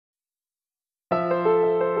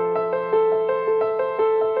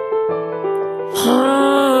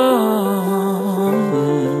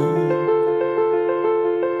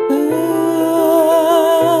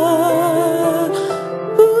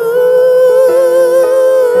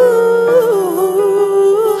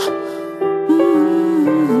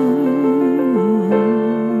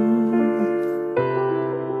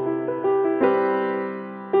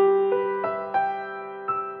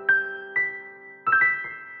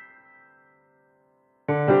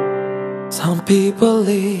Some people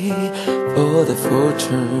live for the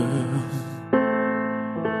fortune.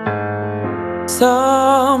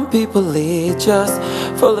 Some people live just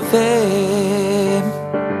for the fame.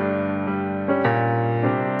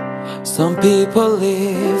 Some people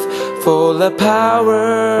live for the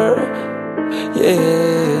power,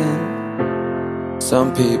 yeah.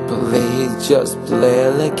 Some people live just play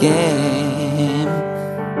the game.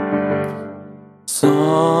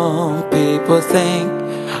 Some people think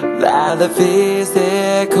that the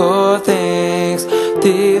physical things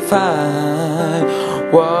define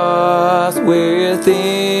what's within.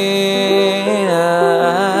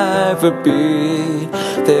 I've been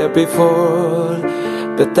there before,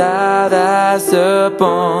 but that has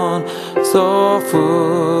upon so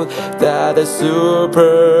full that the supervision.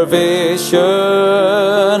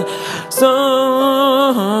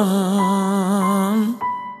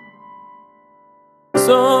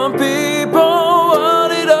 Some people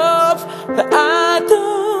want it all, but I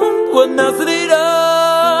don't want nothing at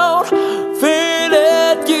all. Feel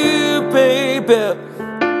at you, baby.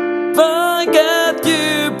 Forget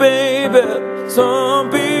you, baby. Some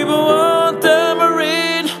people want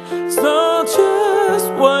tamarind, some just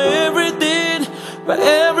want everything, but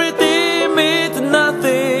everything means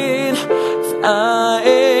nothing if I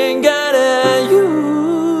ain't got you.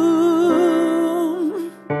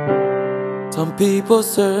 Some people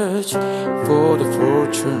search for the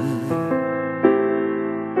fortune,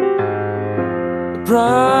 the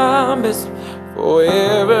promise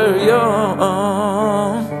forever young.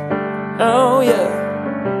 Oh yeah.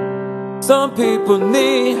 Some people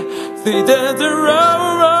need the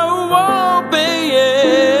road, baby,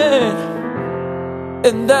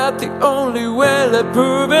 and that's the only way to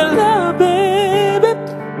prove it, love, baby.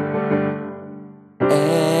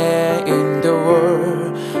 And in the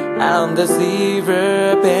world, I'm the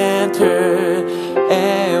silver panther,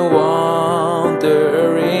 and wondering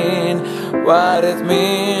what it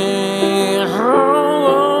means.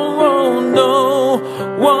 Oh, no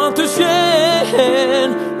one to share,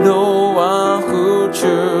 no one who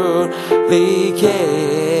truly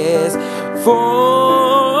cares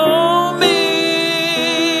for me.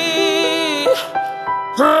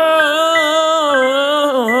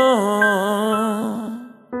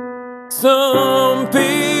 Some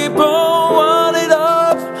people want it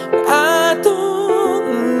all, I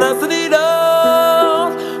don't, nothing at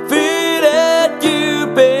all. Feel at you,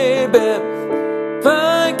 baby.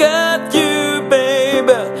 Forget you,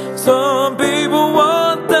 baby. Some people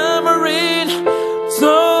want tamarind,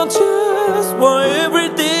 some just want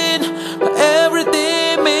everything, but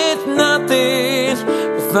everything means nothing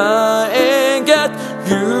if I ain't got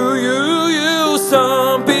you, you, you.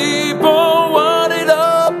 Some people want it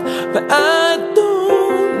all, but I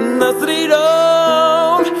don't, nothing at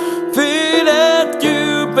all. Feel at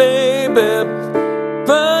you, baby.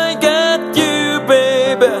 Forget you,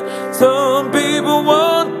 baby. Some people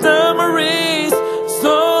want tamarins,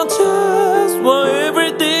 some just want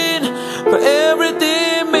everything, but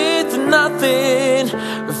everything means nothing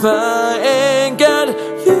if I ain't got you.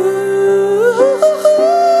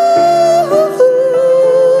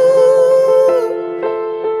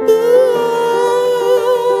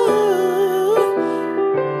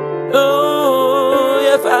 Oh,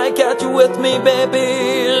 if I got you with me, baby.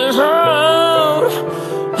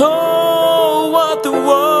 Oh, what the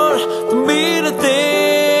world to me to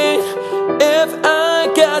think. If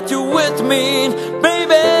I got you with me,